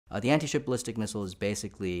The anti-ship ballistic missile is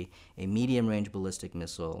basically a medium-range ballistic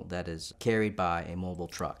missile that is carried by a mobile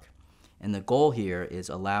truck. And the goal here is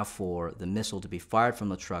allow for the missile to be fired from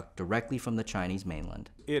the truck directly from the Chinese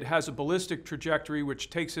mainland. It has a ballistic trajectory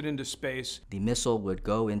which takes it into space. The missile would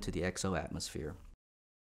go into the exoatmosphere.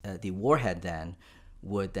 The warhead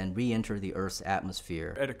would then re-enter the Earth's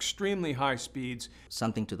atmosphere At extremely high speeds.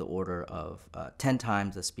 Something to the order of 10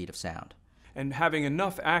 times the speed of sound. And having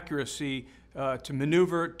enough accuracy to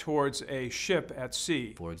maneuver towards a ship at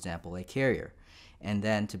sea. For example, a carrier. And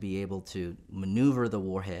then to be able to maneuver the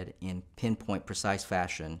warhead in pinpoint precise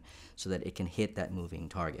fashion so that it can hit that moving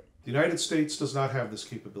target. The United States does not have this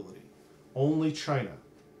capability. Only China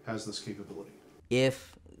has this capability.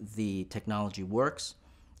 If the technology works,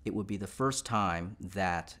 it would be the first time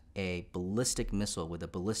that a ballistic missile with a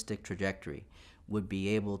ballistic trajectory would be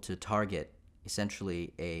able to target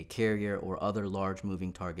essentially a carrier or other large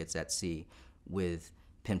moving targets at sea with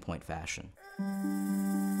pinpoint fashion.